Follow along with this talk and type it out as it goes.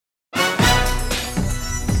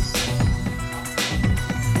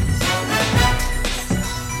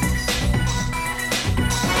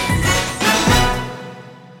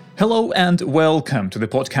Hello and welcome to the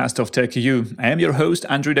podcast of TechEU. I am your host,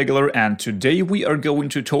 Andrew Degeler, and today we are going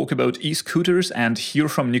to talk about e-scooters and hear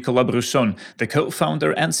from Nicolas Brusson, the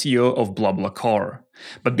co-founder and CEO of BlaBlaCar.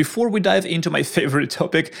 But before we dive into my favorite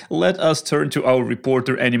topic, let us turn to our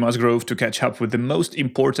reporter Annie Musgrove to catch up with the most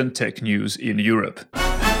important tech news in Europe.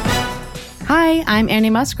 Hi, I'm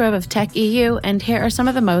Annie Musgrove of TechEU, and here are some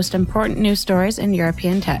of the most important news stories in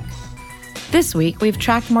European tech. This week, we've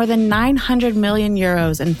tracked more than 900 million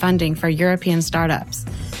euros in funding for European startups.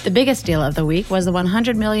 The biggest deal of the week was the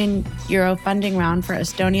 100 million euro funding round for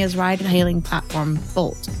Estonia's ride-hailing platform,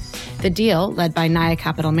 Bolt. The deal, led by Naya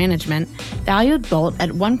Capital Management, valued Bolt at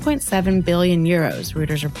 1.7 billion euros,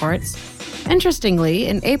 Reuters reports. Interestingly,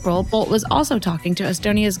 in April, Bolt was also talking to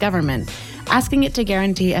Estonia's government, asking it to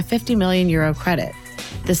guarantee a 50 million euro credit.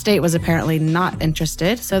 The state was apparently not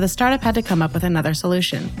interested, so the startup had to come up with another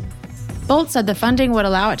solution. Bolt said the funding would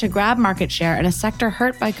allow it to grab market share in a sector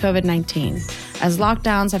hurt by COVID-19, as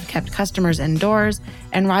lockdowns have kept customers indoors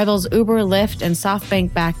and rivals Uber, Lyft, and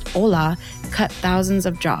SoftBank-backed Ola cut thousands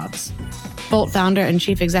of jobs. Bolt founder and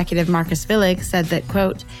chief executive Markus Willig said that,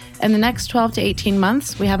 quote, "In the next 12 to 18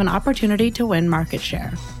 months, we have an opportunity to win market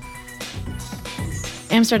share."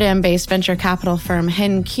 Amsterdam-based venture capital firm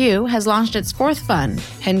HenQ has launched its fourth fund,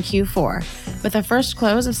 HenQ4, with a first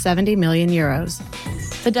close of 70 million euros.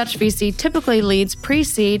 The Dutch VC typically leads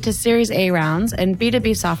pre-seed to Series A rounds in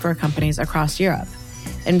B2B software companies across Europe.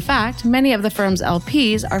 In fact, many of the firm's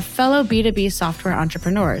LPs are fellow B2B software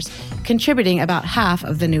entrepreneurs, contributing about half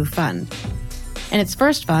of the new fund. In its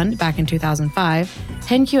first fund, back in 2005,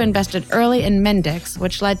 HenQ invested early in Mendix,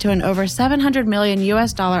 which led to an over $700 million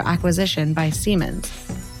acquisition by Siemens.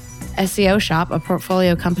 SEO Shop, a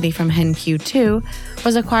portfolio company from HenQ2,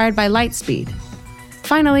 was acquired by Lightspeed.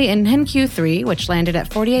 Finally, in HenQ3, which landed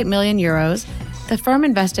at 48 million euros, the firm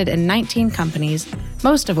invested in 19 companies,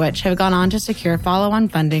 most of which have gone on to secure follow-on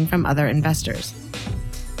funding from other investors.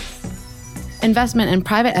 Investment in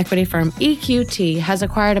private equity firm EQT has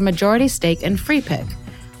acquired a majority stake in Freepik,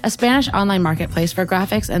 a Spanish online marketplace for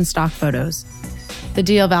graphics and stock photos. The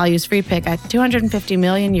deal values Freepik at 250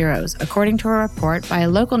 million euros, according to a report by a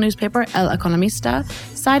local newspaper, El Economista,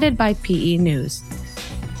 cited by PE News.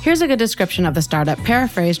 Here's a good description of the startup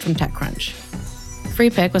paraphrased from TechCrunch.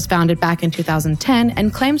 Freepik was founded back in 2010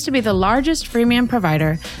 and claims to be the largest freemium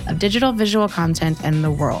provider of digital visual content in the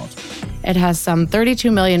world. It has some 32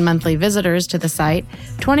 million monthly visitors to the site,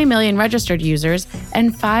 20 million registered users,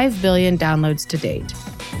 and 5 billion downloads to date.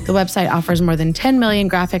 The website offers more than 10 million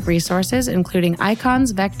graphic resources, including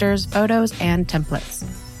icons, vectors, photos, and templates.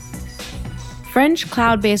 French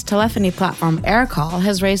cloud-based telephony platform Aircall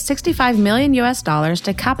has raised $65 million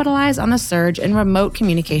to capitalize on the surge in remote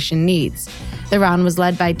communication needs. The round was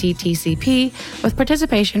led by DTCP, with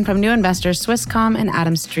participation from new investors Swisscom and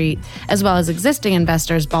Adams Street, as well as existing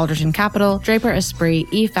investors Balderton Capital, Draper Esprit,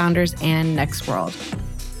 eFounders, and Nextworld.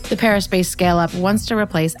 The Paris-based scale-up wants to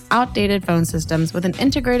replace outdated phone systems with an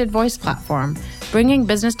integrated voice platform, bringing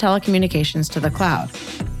business telecommunications to the cloud.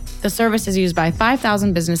 The service is used by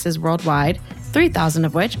 5,000 businesses worldwide, 3,000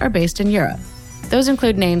 of which are based in Europe. Those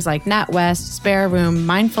include names like NatWest, Spare Room,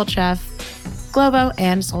 Mindful Chef, Globo,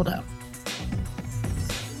 and Soldo.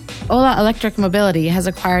 Ola Electric Mobility has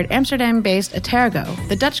acquired Amsterdam-based Atergo,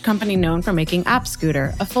 the Dutch company known for making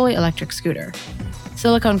AppScooter, a fully electric scooter.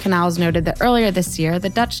 Silicon Canals noted that earlier this year, the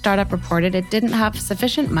Dutch startup reported it didn't have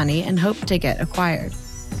sufficient money and hoped to get acquired.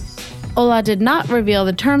 Ola did not reveal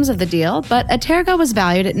the terms of the deal, but Atergo was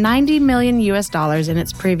valued at $90 million in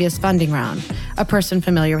its previous funding round, a person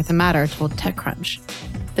familiar with the matter told TechCrunch.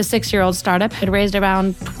 The 6-year-old startup had raised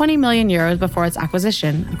around 20 million euros before its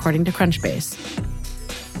acquisition, according to Crunchbase.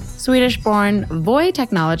 Swedish-born Voi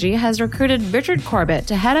Technology has recruited Richard Corbett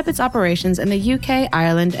to head up its operations in the UK,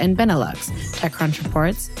 Ireland, and Benelux, TechCrunch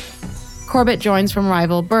reports. Corbett joins from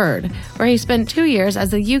rival Bird, where he spent 2 years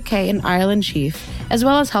as the UK and Ireland chief, as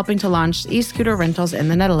well as helping to launch e-scooter rentals in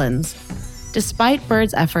the Netherlands. Despite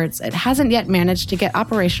Bird's efforts, it hasn't yet managed to get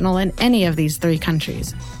operational in any of these 3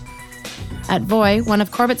 countries. At Voi, one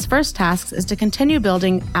of Corbett's first tasks is to continue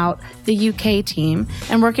building out the UK team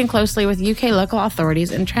and working closely with UK local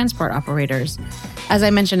authorities and transport operators. As I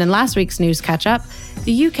mentioned in last week's news catch-up,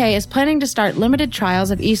 the UK is planning to start limited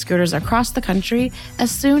trials of e-scooters across the country as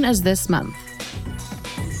soon as this month.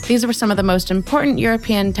 These were some of the most important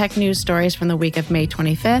European tech news stories from the week of May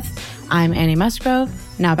 25th. I'm Annie Musgrove.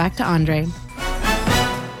 Now back to Andre.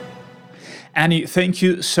 Annie, thank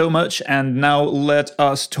you so much. And now let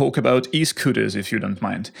us talk about e-scooters, if you don't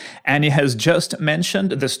mind. Annie has just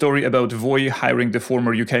mentioned the story about Voi hiring the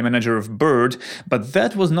former UK manager of Bird, but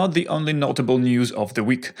that was not the only notable news of the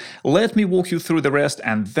week. Let me walk you through the rest,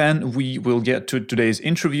 and then we will get to today's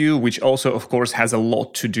interview, which also, of course, has a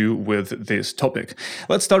lot to do with this topic.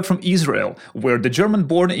 Let's start from Israel, where the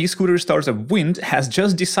German-born e-scooter startup Wind has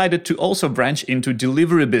just decided to also branch into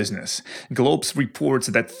delivery business. Globes reports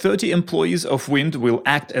that 30 employees of Wind will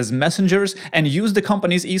act as messengers and use the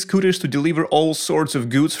company's e-scooters to deliver all sorts of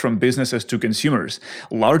goods from businesses to consumers.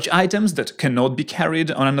 Large items that cannot be carried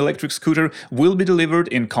on an electric scooter will be delivered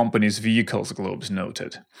in company's vehicles, Globes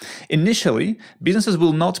noted. Initially, businesses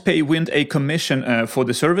will not pay Wind a commission for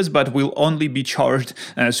the service, but will only be charged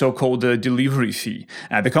so-called delivery fee.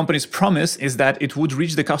 The company's promise is that it would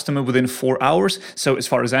reach the customer within 4 hours, so as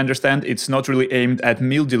far as I understand, it's not really aimed at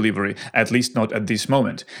meal delivery, at least not at this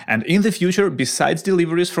moment. And in the future, besides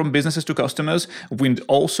deliveries from businesses to customers, Wind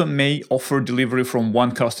also may offer delivery from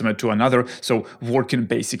one customer to another, so working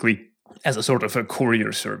basically as a sort of a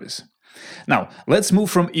courier service. Now, let's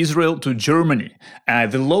move from Israel to Germany.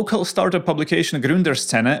 The local startup publication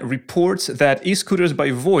Gründerszene reports that e-scooters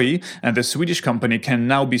by Voi, the Swedish company, can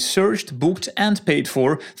now be searched, booked, and paid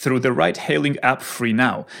for through the ride-hailing app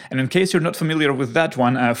FreeNow. And in case you're not familiar with that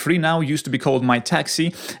one, FreeNow used to be called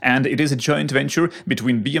MyTaxi, and it is a joint venture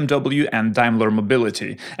between BMW and Daimler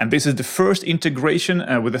Mobility. And this is the first integration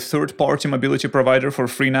with a third-party mobility provider for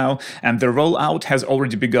FreeNow, and the rollout has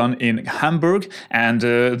already begun in Hamburg, and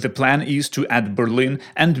the plan is to add Berlin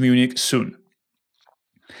and Munich soon.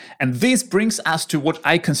 And this brings us to what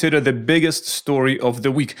I consider the biggest story of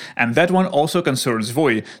the week, and that one also concerns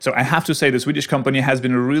Voi. So I have to say the Swedish company has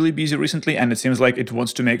been really busy recently, and it seems like it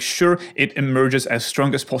wants to make sure it emerges as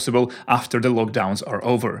strong as possible after the lockdowns are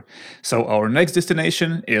over. So our next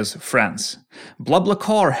destination is France.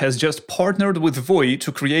 BlaBlaCar has just partnered with Voi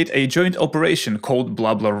to create a joint operation called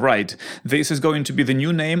BlaBlaRide. This is going to be the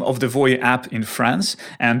new name of the Voi app in France,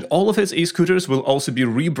 and all of its e-scooters will also be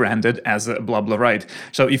rebranded as BlaBlaRide.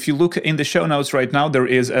 So if you look in the show notes right now, there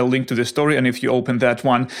is a link to the story, and if you open that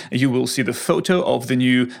one, you will see the photo of the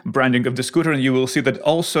new branding of the scooter, and you will see that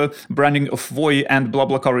also branding of Voi and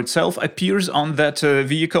BlaBlaCar itself appears on that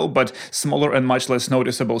vehicle, but smaller and much less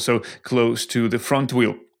noticeable, so close to the front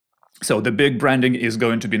wheel. So the big branding is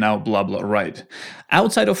going to be now BlaBlaRide.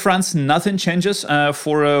 Outside of France, nothing changes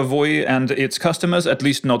for Voi and its customers, at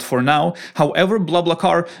least not for now. However,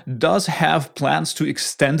 BlaBlaCar does have plans to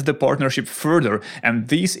extend the partnership further, and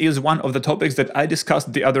this is one of the topics that I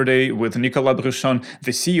discussed the other day with Nicolas Bruchon,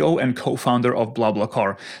 the CEO and co-founder of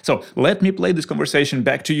BlaBlaCar. So let me play this conversation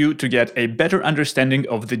back to you to get a better understanding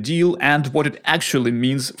of the deal and what it actually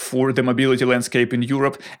means for the mobility landscape in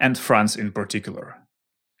Europe and France in particular.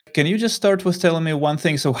 Can you just start with telling me one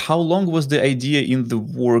thing? So how long was the idea in the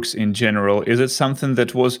works in general? Is it something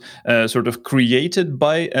that was sort of created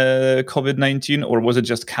by COVID-19, or was it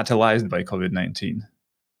just catalyzed by COVID-19?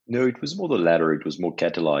 No, it was more the latter. It was more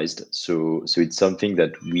catalyzed. So it's something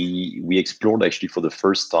that we explored actually for the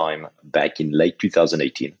first time back in late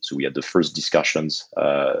 2018. So we had the first discussions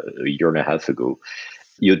a year and a half ago.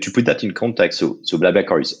 To put that in context, so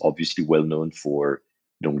BlaBlaCar is obviously well known for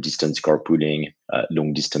long-distance carpooling,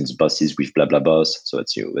 long-distance buses with BlaBlaBus. So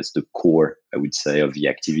that's the core, I would say, of the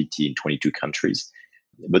activity in 22 countries.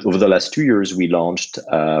 But over the last 2 years, we launched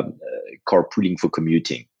carpooling for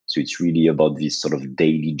commuting. So it's really about these sort of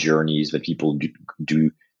daily journeys that people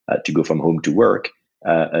do to go from home to work.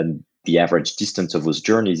 And the average distance of those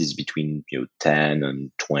journeys is between 10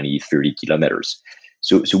 and 20, 30 kilometers.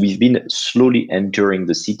 So we've been slowly entering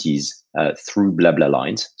the cities through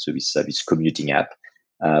BlaBlaLines, so this commuting app.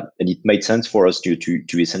 And it made sense for us to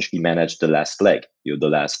essentially manage the last leg, the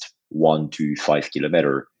last 1 to 5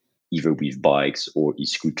 kilometer, either with bikes or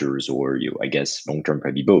e-scooters, or I guess long-term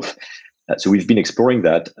probably both. So we've been exploring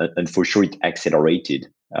that, and for sure it accelerated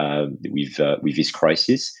with this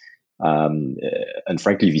crisis. And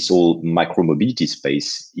frankly, this whole micro-mobility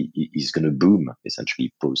space is going to boom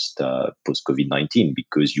essentially post COVID-19,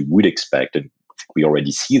 because you would expect, and we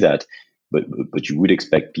already see that, but you would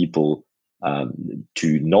expect people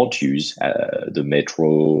to not use the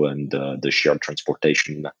metro and the shared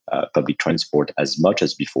transportation, public transport as much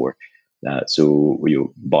as before. So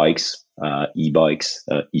bikes, e-bikes,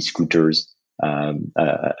 e-scooters are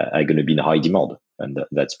going to be in high demand, and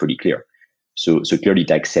that's pretty clear. So clearly it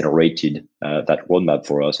accelerated that roadmap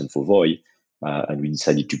for us and for Voi, and we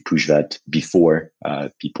decided to push that before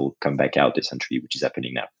people come back out, essentially, which is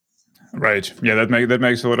happening now. Right. Yeah, that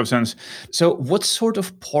makes a lot of sense. So, what sort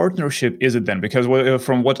of partnership is it then? Because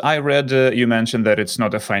from what I read, you mentioned that it's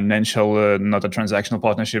not a financial, not a transactional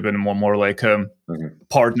partnership, and more like a Mhm.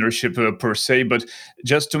 partnership per se. But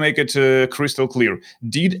just to make it crystal clear,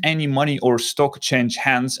 did any money or stock change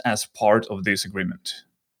hands as part of this agreement?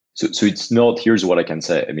 So it's not. Here's what I can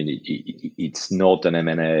say. I mean, it's not an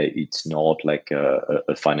M&A. It's not like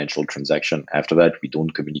a financial transaction. After that, we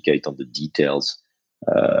don't communicate on the details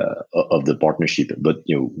of the partnership. But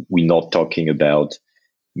we're not talking about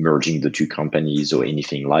merging the two companies or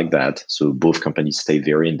anything like that. So both companies stay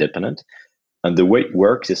very independent. And the way it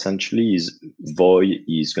works essentially is Voi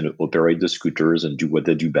is going to operate the scooters and do what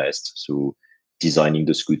they do best. So designing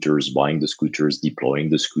the scooters, buying the scooters, deploying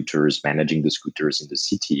the scooters, managing the scooters in the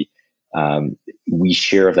city. We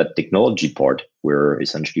share that technology part where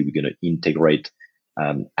essentially we're going to integrate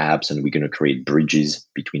apps and we're going to create bridges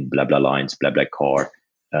between BlaBlaLines, BlaBlaCar,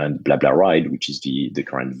 and BlaBlaRide, which is the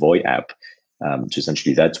current Voi app. So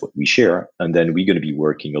essentially that's what we share. And then we're going to be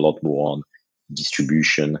working a lot more on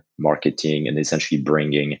distribution, marketing, and essentially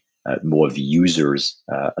bringing more of the users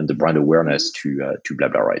and the brand awareness to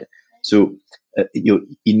BlaBlaRide. So,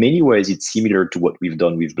 in many ways, it's similar to what we've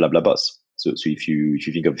done with BlaBlaBus. So if you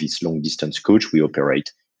think of this long distance coach we operate,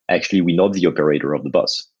 actually we're not the operator of the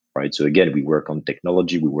bus, right? So again, we work on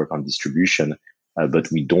technology, we work on distribution, but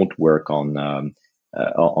we don't work on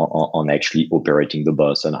actually operating the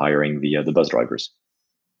bus and hiring the bus drivers.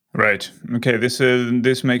 Right. Okay.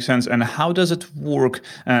 This makes sense. And how does it work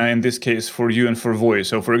in this case for you and for Voi?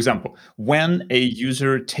 So, for example, when a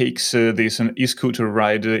user takes an e-scooter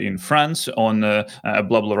ride in France on a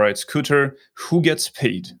BlaBlaRide scooter, who gets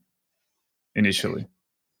paid initially?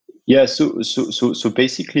 Yeah, so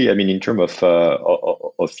basically, I mean, in terms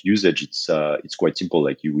of usage, it's quite simple.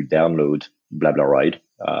 Like you would download BlaBlaRide,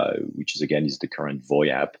 which is the current Voi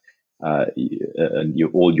app, and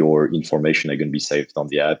all your information are going to be saved on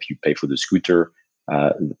the app. You pay for the scooter,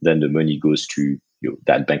 then the money goes to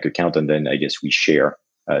that bank account, and then I guess we share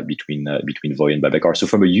between Voi and BlaBlaCar. So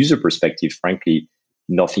from a user perspective, frankly,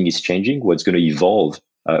 nothing is changing. What's going to evolve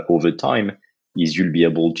over time is you'll be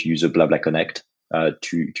able to use a BlaBla Connect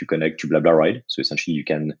to connect to BlaBlaRide. So essentially, you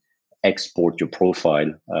can export your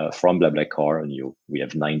profile from BlaBlaCar, and we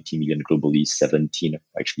have 90 million globally, 17,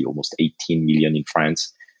 actually almost 18 million in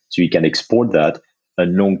France. So you can export that.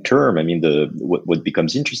 And long term, I mean, what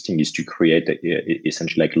becomes interesting is to create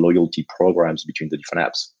essentially like loyalty programs between the different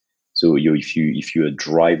apps. So if you're a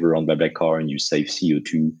driver on BlaBlaCar and you save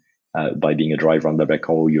CO2 by being a driver on BlaBlaCar,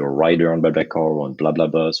 or you're a rider on BlaBlaCar, or on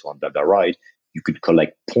BlaBlaBus, or on BlaBlaRide, you could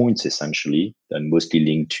collect points essentially, and mostly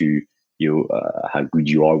linked to how good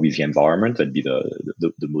you are with the environment. That'd be the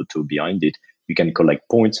motto behind it. You can collect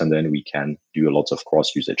points, and then we can do a lot of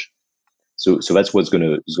cross usage. So that's what's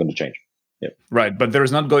going to change. Yeah. Right, but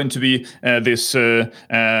there's not going to be this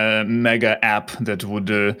mega app that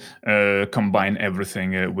would combine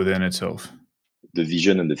everything within itself. The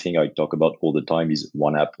vision and the thing I talk about all the time is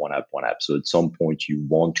one app, one app, one app. So at some point you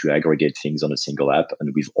want to aggregate things on a single app,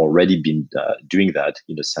 and we've already been doing that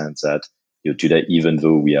in the sense that today, even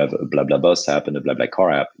though we have a BlaBlaBus app and a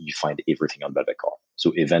BlaBlaCar app, you find everything on BlaBlaCar.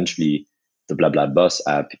 So eventually, the BlaBlaBus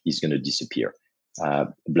app is going to disappear.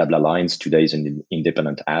 BlaBlaLines today is an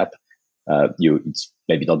independent app. It's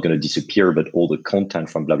maybe not going to disappear, but all the content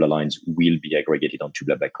from BlaBlaLines will be aggregated onto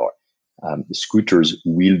BlaBlaCar. Scooters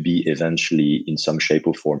will be eventually, in some shape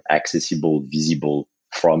or form, accessible, visible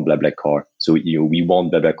from BlaBlaCar. So we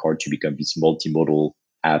want BlaBlaCar to become this multimodal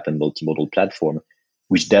app and multimodal platform,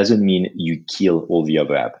 which doesn't mean you kill all the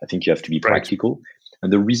other app. I think you have to be practical. Right.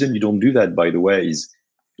 And the reason you don't do that, by the way, is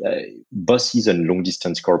buses and long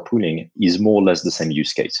distance carpooling is more or less the same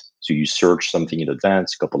use case. So you search something in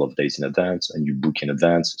advance, a couple of days in advance, and you book in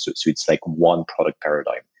advance. So it's like one product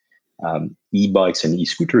paradigm. E-bikes and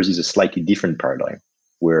e-scooters is a slightly different paradigm,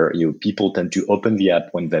 where people tend to open the app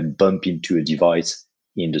when they bump into a device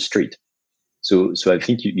in the street. So I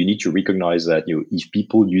think you need to recognize that if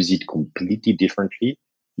people use it completely differently,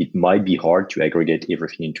 it might be hard to aggregate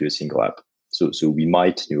everything into a single app. So we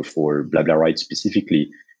might, for BlaBlaRide specifically,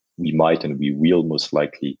 we might and we will most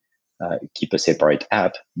likely keep a separate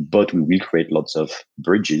app, but we will create lots of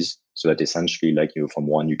bridges so that essentially, like from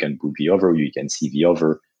one you can book the other, you can see the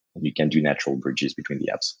other, and you can do natural bridges between the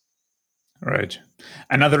apps. Right.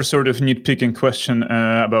 Another sort of nitpicking question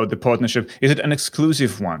about the partnership. Is it an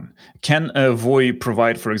exclusive one? Can Voi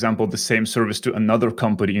provide, for example, the same service to another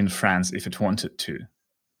company in France if it wanted to?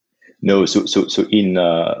 No. So in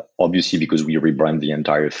obviously, because we rebrand the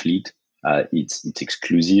entire fleet, it's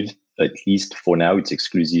exclusive. At least for now, it's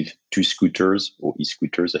exclusive to scooters, or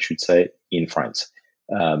e-scooters, I should say, in France.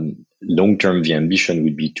 Long-term, the ambition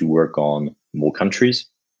would be to work on more countries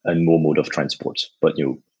and more mode of transports. But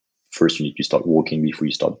first you need to start walking before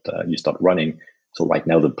you start running. So right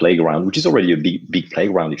now the playground, which is already a big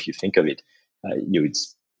playground if you think of it,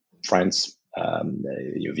 it's France,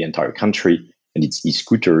 the entire country, and it's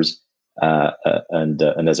e-scooters. And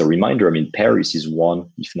as a reminder, I mean, Paris is one,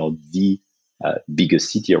 if not the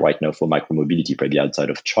biggest city right now for micromobility, probably outside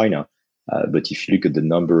of China. But if you look at the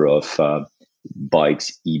number of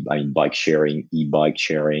bikes, bike sharing, e-bike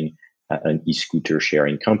sharing, and e-scooter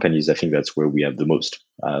sharing companies, I think that's where we have the most.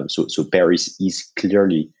 So Paris is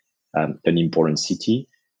clearly an important city,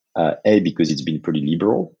 because it's been pretty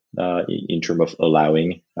liberal in terms of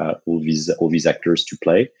allowing all these actors to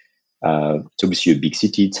play. It's obviously a big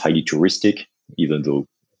city. It's highly touristic, even though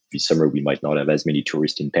this summer we might not have as many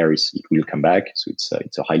tourists in Paris. It will come back. So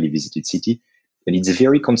it's a highly visited city, and it's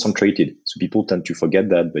very concentrated. So people tend to forget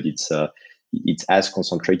that, but it's as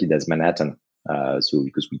concentrated as Manhattan. So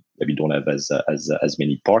because we don't have as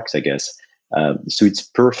many parks, I guess. So it's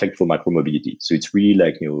perfect for micromobility. So it's really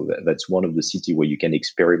like, that's one of the cities where you can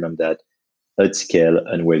experiment that at scale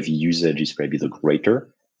and where the usage is probably the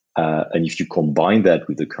greater. And if you combine that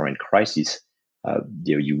with the current crisis,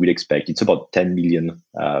 you would expect it's about 10 million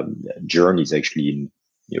journeys actually in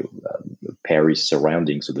Paris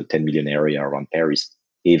surrounding, so the 10 million area around Paris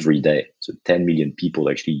every day. So 10 million people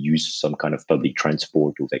actually use some kind of public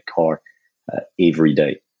transport or their car every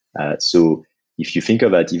day. So if you think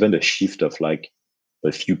of that, even a shift of like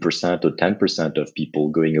a few percent or 10% of people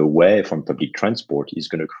going away from public transport is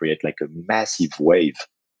going to create like a massive wave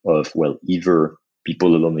of, well, either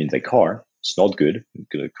people alone in their car, it's not good, it's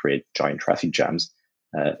going to create giant traffic jams,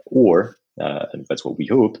 or, and that's what we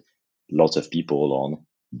hope, lots of people on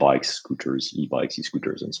bikes, scooters, e-bikes,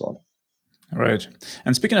 e-scooters, and so on. Right.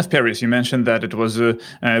 And speaking of Paris, you mentioned that it was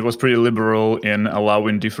pretty liberal in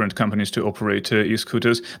allowing different companies to operate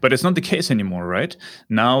e-scooters, but it's not the case anymore, right?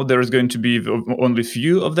 Now there's going to be only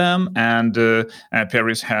few of them, and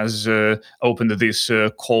Paris has opened this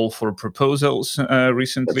call for proposals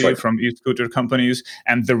recently from e-scooter companies,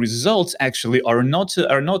 and the results actually are not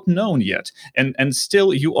known yet. And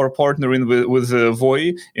still, you are partnering with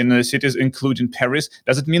Voi in cities including Paris.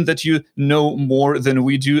 Does it mean that you know more than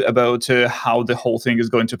we do about how the whole thing is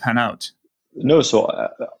going to pan out? No, so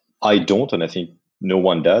I don't, and I think no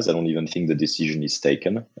one does. I don't even think the decision is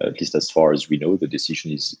taken. At least as far as we know, the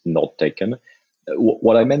decision is not taken.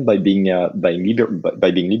 What I meant by being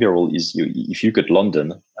liberal is, if you look at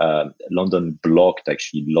London, London blocked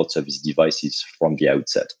actually lots of its devices from the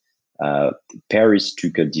outset. Paris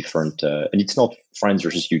took a different, and it's not France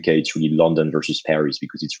versus UK. It's really London versus Paris,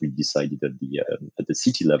 because it's really decided at the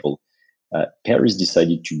city level. Paris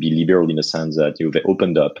decided to be liberal in a sense that they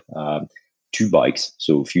opened up two bikes.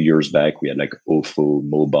 So a few years back, we had like Ofo,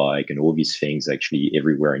 Mobike, and all these things actually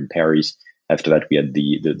everywhere in Paris. After that, we had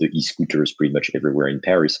the e-scooters pretty much everywhere in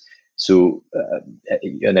Paris. So,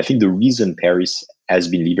 and I think the reason Paris has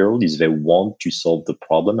been liberal is they want to solve the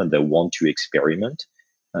problem and they want to experiment.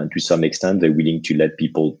 And to some extent, they're willing to let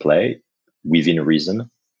people play within reason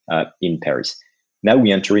in Paris. Now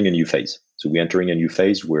we're entering a new phase. So we're entering a new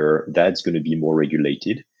phase where that's going to be more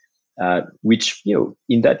regulated, which,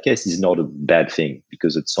 in that case is not a bad thing,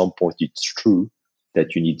 because at some point it's true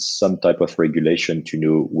that you need some type of regulation to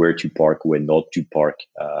know where to park, where not to park,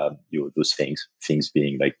 those things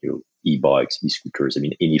being like, e-bikes, e-scooters, I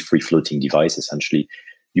mean, any free floating device, essentially.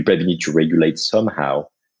 You probably need to regulate somehow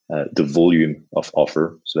the volume of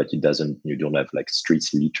offer so that you don't have like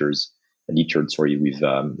streets littered,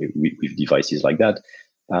 with devices like that.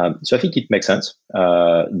 So I think it makes sense.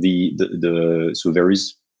 So there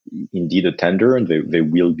is indeed a tender, and there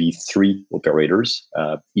will be 3 operators.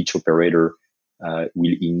 Each operator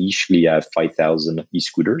will initially have 5,000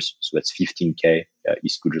 e-scooters. So that's 15K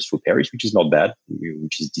e-scooters for Paris, which is not bad,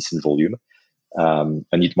 which is decent volume.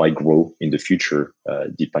 And it might grow in the future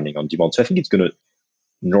depending on demand. So I think it's going to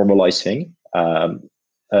normalize thing.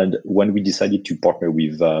 And when we decided to partner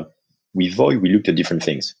with Voi, we looked at different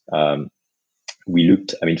things.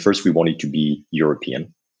 First we wanted to be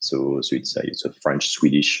European. So it's a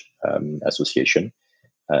French-Swedish association,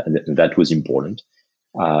 and that was important.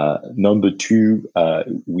 Number 2,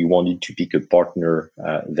 we wanted to pick a partner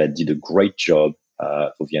that did a great job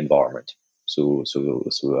for the environment. So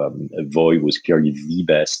Voi was clearly the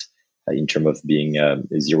best in terms of being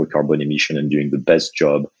zero carbon emission and doing the best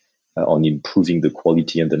job on improving the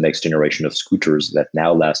quality and the next generation of scooters that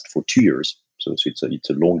now last for 2 years. So it's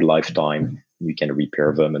a long lifetime. You can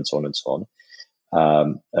repair them and so on and so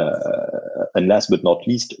on. And last but not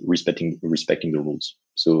least, respecting the rules.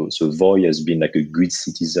 So Voi has been like a good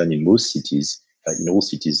citizen in most cities in all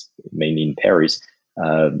cities, mainly in Paris,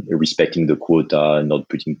 respecting the quota, not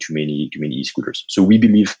putting too many e-scooters. So we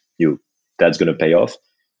believe that's going to pay off.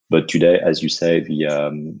 But today, as you say,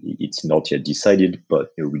 it's not yet decided, but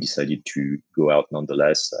we decided to go out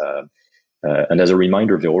nonetheless. And as a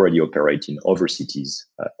reminder, they already operate in other cities,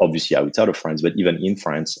 obviously outside of France, but even in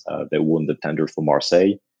France, they won the tender for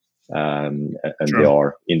Marseille, and They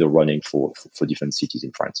are in the running for different cities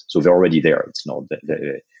in France. So they're already there. It's not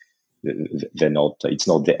they're not. It's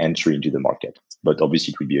not the entry into the market, but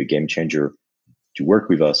obviously it would be a game changer to work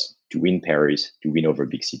with us, to win Paris, to win over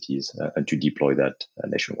big cities, and to deploy that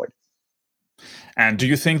nationwide. And do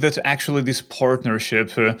you think that actually this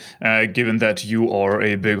partnership, given that you are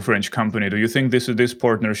a big French company, do you think this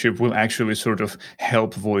partnership will actually sort of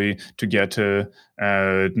help Voi to get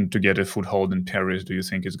a foothold in Paris? Do you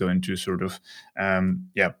think it's going to sort of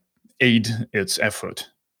aid its effort?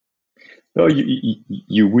 No,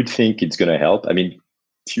 you would think it's going to help. I mean,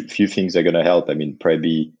 few things are going to help. I mean,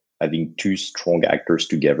 probably having two strong actors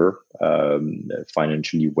together,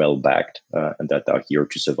 financially well backed, and that are here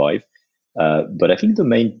to survive. But I think the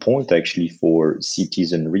main point actually for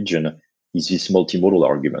cities and region is this multimodal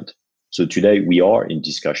argument. So today we are in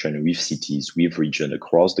discussion with cities, with region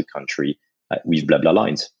across the country, with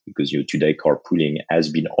BlaBlaLines, because today carpooling has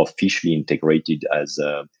been officially integrated as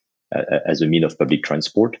a mean of public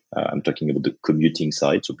transport. I'm talking about the commuting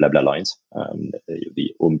side, so BlaBlaLines,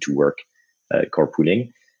 the home to work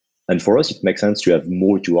carpooling. And for us, it makes sense to have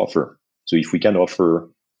more to offer. So if we can offer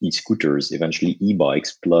e-scooters, eventually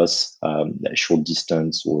e-bikes, plus short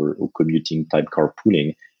distance or commuting type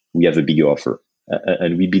carpooling, we have a bigger offer.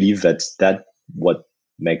 And we believe that's what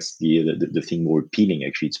makes the thing more appealing.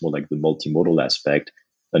 Actually, it's more like the multimodal aspect.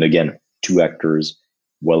 And again, two actors,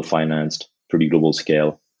 well-financed, pretty global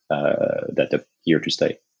scale, that are here to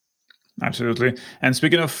stay. Absolutely. And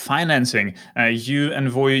speaking of financing, you and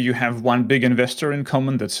Voi, you have one big investor in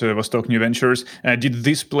common, that's Vostok New Ventures. Did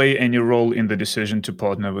this play any role in the decision to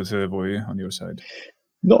partner with Voi on your side?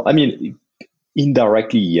 No, I mean,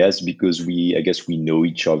 indirectly, yes, because I guess we know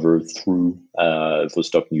each other through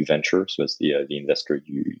Vostok New Ventures, so that's the investor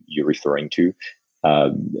you're referring to.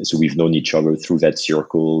 So we've known each other through that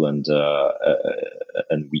circle, and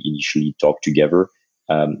we initially talked together.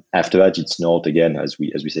 After that, it's not, again, as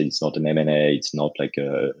we said, it's not an M&A. It's not like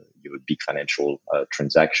a big financial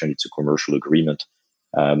transaction. It's a commercial agreement.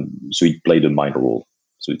 So it played a minor role.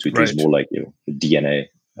 So it was more like DNA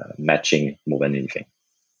matching more than anything.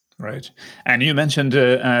 Right. And you mentioned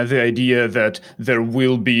the idea that there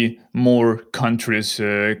will be more countries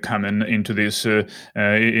coming into this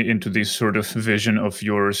sort of vision of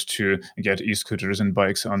yours to get e-scooters and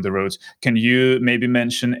bikes on the roads. Can you maybe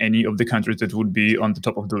mention any of the countries that would be on the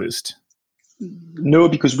top of the list? No,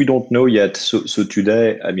 because we don't know yet. So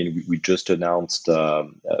today, I mean, we just announced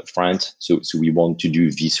France. So we want to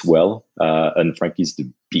do this well. And frankly, it's the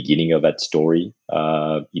beginning of that story.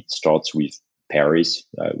 It starts with Paris,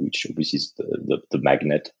 which is the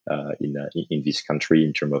magnet in this country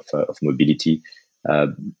in terms of mobility.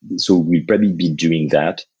 So we'll probably be doing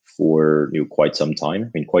that for quite some time.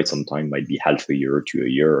 I mean, quite some time might be half a year to a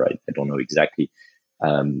year. I don't know exactly.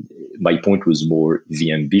 My point was more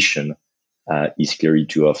the ambition is clearly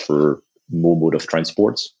to offer more mode of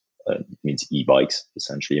transports. It means e-bikes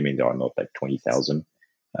essentially. I mean, there are not like 20,000.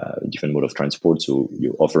 Different mode of transport. So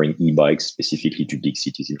you're offering e-bikes specifically to big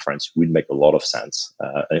cities in France would make a lot of sense.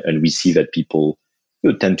 And we see that people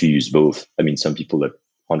tend to use both. I mean, some people are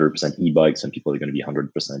 100% e-bikes, some people are going to be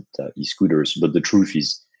 100% e-scooters. But the truth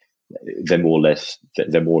is, they more or less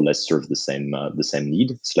serve the same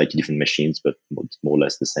need. Slightly different machines, but more or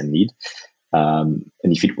less the same need. And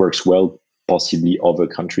if it works well, possibly other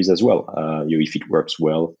countries as well. If it works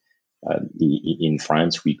well. In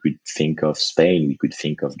France, we could think of Spain, we could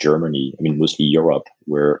think of Germany, I mean, mostly Europe,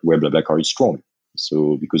 where BlaBlaCar is strong.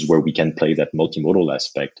 So because where we can play that multimodal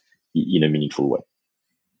aspect in a meaningful way.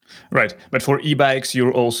 Right. But for e-bikes,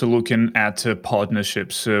 you're also looking at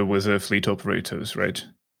partnerships with fleet operators, right?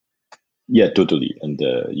 Yeah, totally.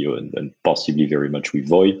 And possibly very much with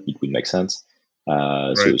Voi, it would make sense.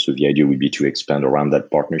 Right. So the idea would be to expand around that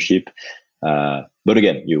partnership. But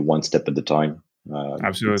again, one step at a time.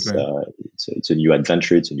 Absolutely. It's a new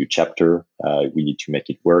adventure. It's a new chapter. We need to make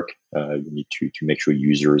it work. We need to make sure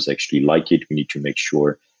users actually like it. We need to make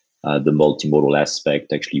sure the multimodal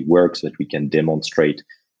aspect actually works, that we can demonstrate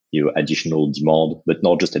additional demand, but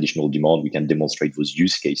not just additional demand. We can demonstrate those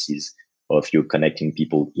use cases of connecting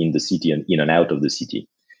people in the city and in and out of the city.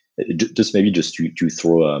 Just to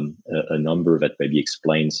throw a number that maybe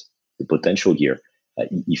explains the potential here.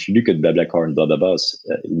 If you look at BlaBlaCar and BlaBlaBus,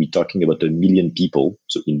 we're talking about 1 million people,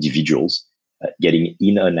 so individuals, getting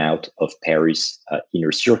in and out of Paris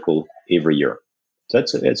inner circle every year. So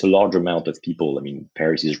that's a large amount of people. I mean,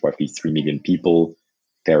 Paris is roughly 3 million people.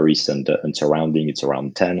 Paris and surrounding, it's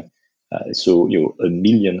around 10. So 1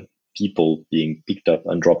 million people being picked up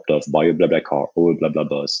and dropped off by a BlaBlaCar or a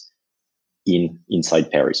BlaBlaBus inside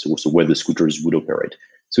Paris, also where the scooters would operate.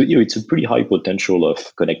 So it's a pretty high potential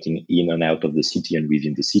of connecting in and out of the city and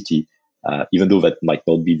within the city, even though that might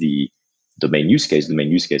not be the main use case. The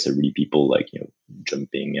main use case are really people like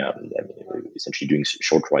jumping, essentially doing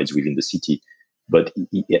short rides within the city. But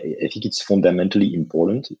I think it's fundamentally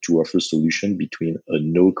important to offer a solution between a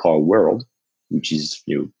no-car world, which is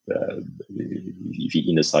the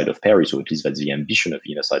inner side of Paris, or at least that's the ambition of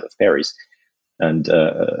the inner side of Paris, and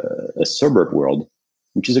a suburb world,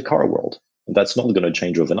 which is a car world. And that's not going to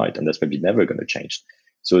change overnight, and that's probably never going to change.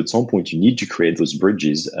 So at some point, you need to create those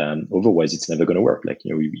bridges, and otherwise, it's never going to work. Like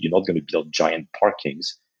you're not going to build giant parkings,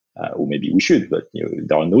 or maybe we should, but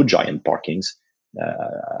there are no giant parkings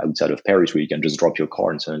outside of Paris where you can just drop your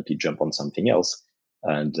car and suddenly jump on something else.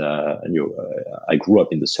 And I grew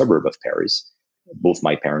up in the suburb of Paris. Both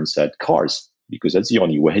my parents had cars because that's the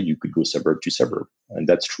only way you could go suburb to suburb, and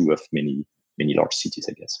that's true of many large cities,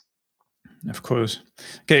 I guess. Of course.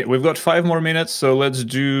 Okay, we've got 5 more minutes, so let's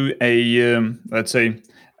do a let's say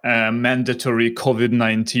mandatory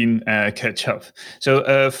COVID-19 catch up.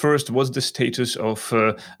 So first, what's the status of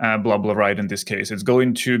BlaBlaRide in this case? It's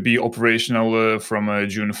going to be operational from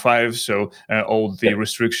June 5, so all the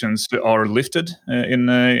restrictions are lifted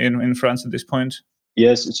in France at this point.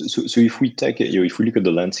 Yes. So if we take if we look at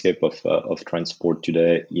the landscape of transport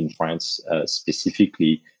today in France,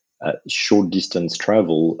 specifically short distance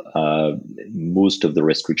travel, most of the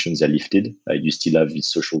restrictions are lifted. You still have the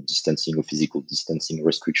social distancing or physical distancing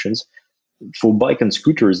restrictions. For bike and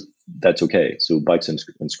scooters, that's okay. So bikes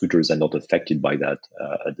and scooters are not affected by that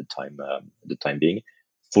at the time being.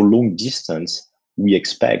 For long distance, we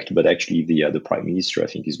expect, but actually the Prime Minister, I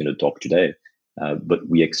think, is going to talk today. But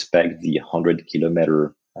we expect the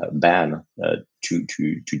 100-kilometer ban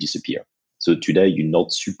to disappear. So today, you're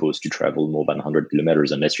not supposed to travel more than 100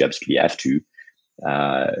 kilometers unless you absolutely have to.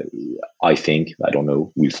 I think, I don't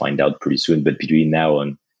know, we'll find out pretty soon. But between now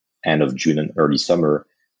and end of June and early summer,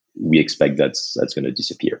 we expect that's going to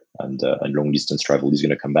disappear, and long distance travel is going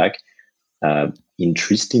to come back.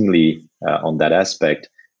 Interestingly, on that aspect,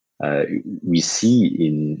 we see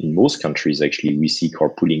in most countries, actually, we see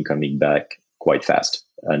carpooling coming back quite fast.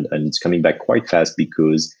 And it's coming back quite fast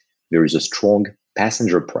because there is a strong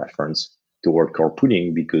passenger preference toward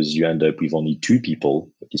carpooling, because you end up with only 2 people,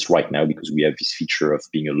 at least right now, because we have this feature of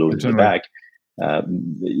being alone in the back.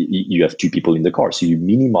 You have 2 people in the car. So you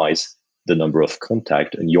minimize the number of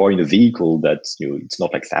contact, and you're in a vehicle that's, it's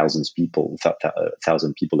not like thousand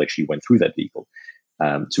people actually went through that vehicle.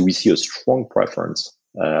 So we see a strong preference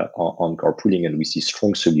on carpooling, and we see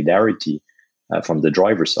strong solidarity from the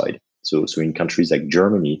driver's side. So in countries like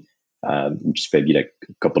Germany, which is maybe like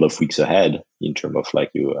a couple of weeks ahead in terms of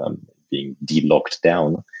like being de-locked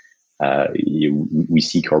down, we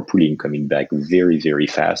see carpooling coming back very, very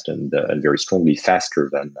fast and very strongly,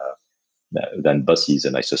 faster than buses,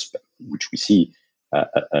 and I suspect, which we see,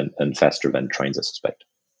 and faster than trains, I suspect.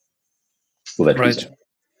 For that reason.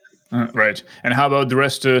 Right. And how about the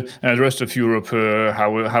rest of Europe?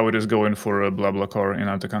 How it is going for BlaBlaCar in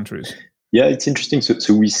other countries? Yeah, it's interesting.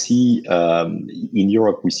 So we see in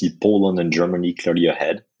Europe, we see Poland and Germany clearly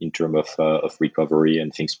ahead in terms of recovery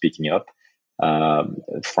and things picking up.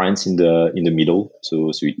 France in the middle.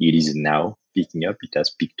 So it is now picking up. It has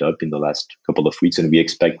picked up in the last couple of weeks, and we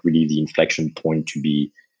expect really the inflection point to be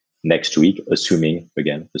next week, assuming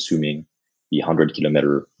the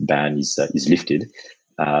 100-kilometer ban is lifted.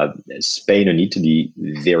 Spain and Italy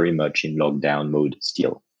very much in lockdown mode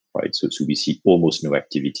still, right? So we see almost no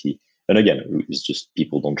activity. And again, it's just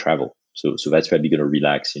people don't travel. So that's probably going to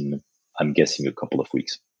relax in, I'm guessing, a couple of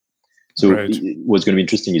weeks. So what's going to be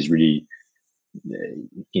interesting is really,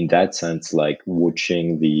 in that sense, like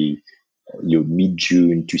watching the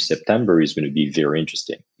mid-June to September is going to be very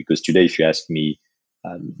interesting. Because today, if you ask me,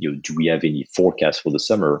 do we have any forecast for the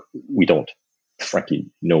summer? We don't. Frankly,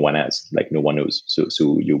 no one has. Like, no one knows. So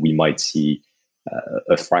we might see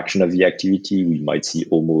a fraction of the activity. We might see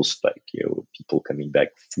almost like people coming back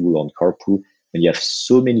full on carpool, and you have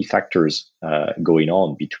so many factors going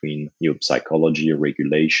on between psychology,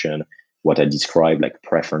 regulation, what I described, like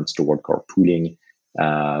preference toward carpooling,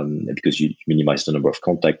 because you minimize the number of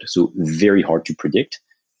contact. So very hard to predict.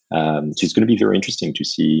 So it's going to be very interesting to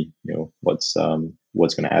see what's going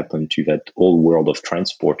to happen to that whole world of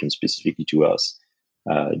transport, and specifically to us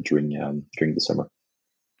during the summer.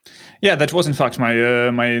 Yeah, that was in fact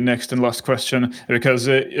my next and last question, because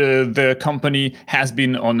the company has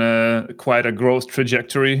been on quite a growth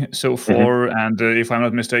trajectory so far, and if I'm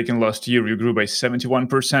not mistaken, last year you grew by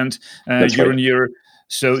 71% That's year right. on year.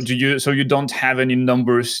 So you don't have any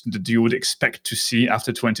numbers that you would expect to see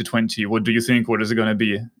after 2020? What do you think? What is it going to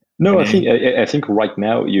be? No, Any? I think right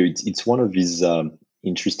now it's one of these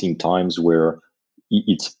interesting times where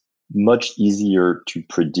it's much easier to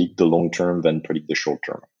predict the long term than predict the short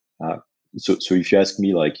term. Uh, so if you ask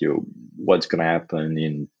me, like, what's going to happen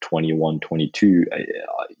in 21, 22,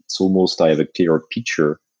 it's almost, I have a clearer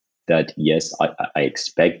picture that yes, I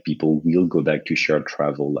expect people will go back to shared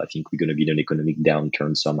travel. I think we're going to be in an economic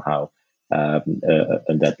downturn somehow.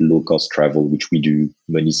 And that low cost travel, which we do,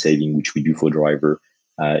 money saving, which we do for driver,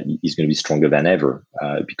 is going to be stronger than ever,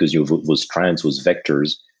 because those trends, those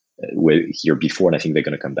vectors, were here before, and I think they're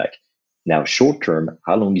going to come back. Now, short term,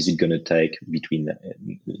 how long is it going to take between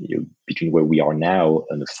where we are now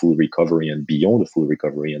and a full recovery and beyond the full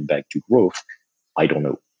recovery and back to growth? I don't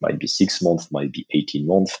know. Might be 6 months, might be 18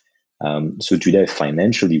 months. So today,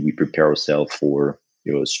 financially, we prepare ourselves for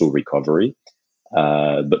a slow recovery,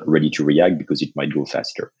 but ready to react because it might go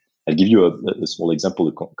faster. I'll give you a small example.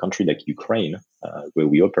 A country like Ukraine, where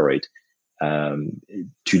we operate,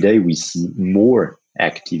 today we see more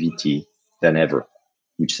activity than ever,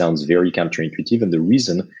 which sounds very counterintuitive. And the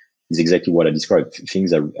reason is exactly what I described.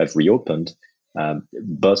 Things have reopened.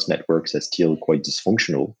 Bus networks are still quite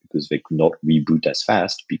dysfunctional because they could not reboot as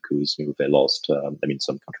fast because they lost.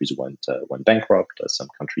 Some countries went bankrupt. Some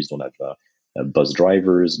countries don't have bus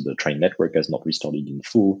drivers. The train network has not restarted in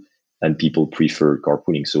full, and people prefer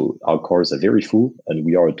carpooling. So our cars are very full, and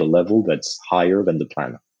we are at a level that's higher than the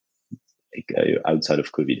plan, outside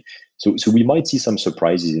of COVID. So we might see some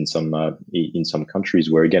surprises in some countries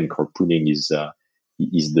where, again, carpooling is the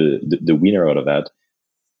winner out of that.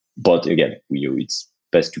 But again, it's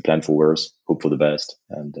best to plan for worse, hope for the best,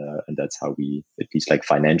 and that's how we at least like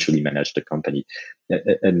financially manage the company.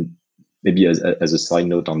 And maybe as a side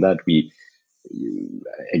note on that,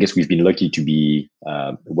 I guess we've been lucky to be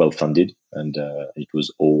well funded, and it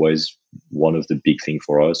was always one of the big things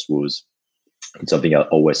for us. Was It's something I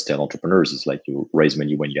always tell entrepreneurs: is like, you raise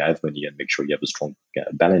money when you have money and make sure you have a strong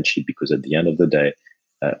balance sheet, because at the end of the day,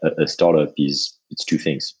 a startup it's two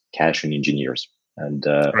things: cash and engineers, and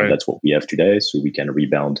Right. that's what we have today. So we can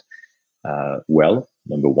rebound well,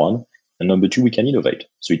 number one, and number two, we can innovate.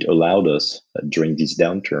 So it allowed us, during this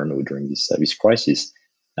downturn or during this crisis,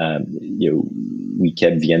 we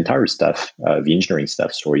kept the entire staff, the engineering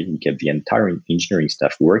staff. Sorry, we kept the entire engineering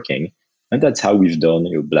staff working, and that's how we've done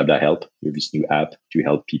BlaBla Help, this new app to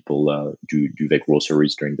help people do their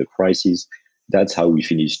groceries during the crisis. That's how we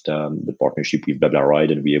finished the partnership with BlaBla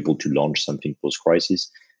Ride, and we're able to launch something post-crisis.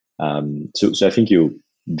 So I think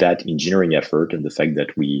that engineering effort and the fact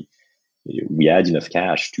that we had enough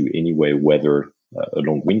cash to anyway weather a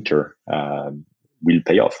long winter will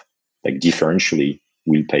pay off. Like, differentially,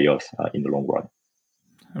 will pay off in the long run.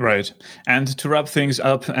 Right. And to wrap things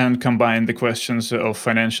up and combine the questions of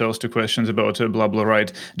financials to questions about BlaBla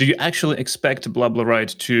Ride, do you actually expect BlaBla Ride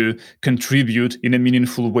to contribute in a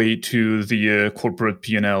meaningful way to the corporate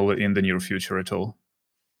P&L in the near future at all?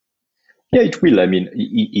 Yeah, it will. I mean,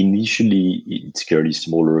 initially it's clearly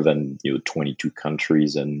smaller than 22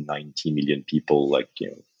 countries and 90 million people, like,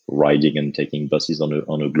 riding and taking buses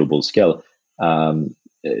on a global scale.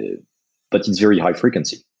 But it's very high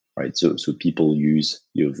frequency, right? So people use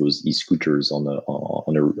those e-scooters on a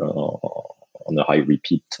high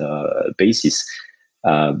repeat basis.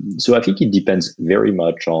 So I think it depends very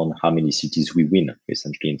much on how many cities we win,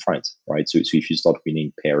 essentially, in France, right? So if you start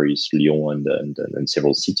winning Paris, Lyon, and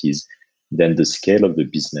several cities, then the scale of the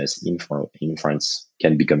business in France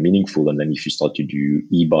can become meaningful. And then if you start to do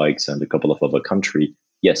e-bikes and a couple of other countries,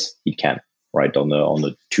 yes, it can. Right, on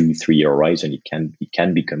a 2-3 year horizon, it can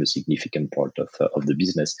become a significant part of the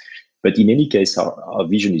business. But in any case, our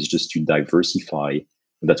vision is just to diversify.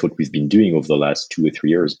 And that's what we've been doing over the last 2 or 3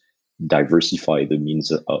 years. Diversify the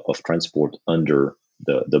means of transport under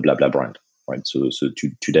the BlaBla brand. Right. So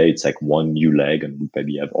today it's like one new leg, and we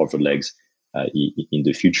probably have other legs in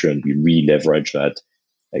the future, and we really leverage that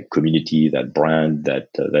community, that brand, that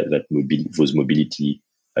those mobility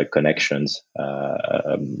connections,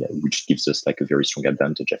 which gives us like a very strong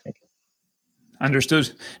advantage, I think.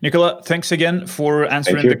 Understood. Nicolas, thanks again for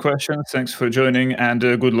answering the questions. Thanks for joining, and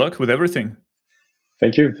good luck with everything.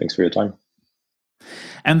 Thank you. Thanks for your time.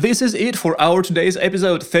 And this is it for our today's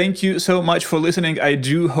episode. Thank you so much for listening. I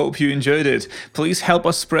do hope you enjoyed it. Please help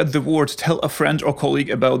us spread the word, tell a friend or colleague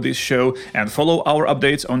about this show, and follow our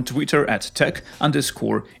updates on Twitter at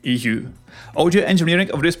tech_EU. Audio engineering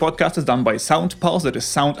of this podcast is done by SoundPulse, that is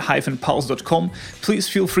sound-pulse.com. Please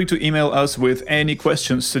feel free to email us with any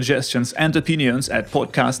questions, suggestions, and opinions at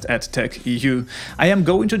podcast@techeu. I am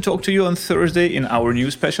going to talk to you on Thursday in our new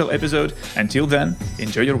special episode. Until then,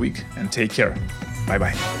 enjoy your week and take care.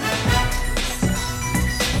 Bye-bye.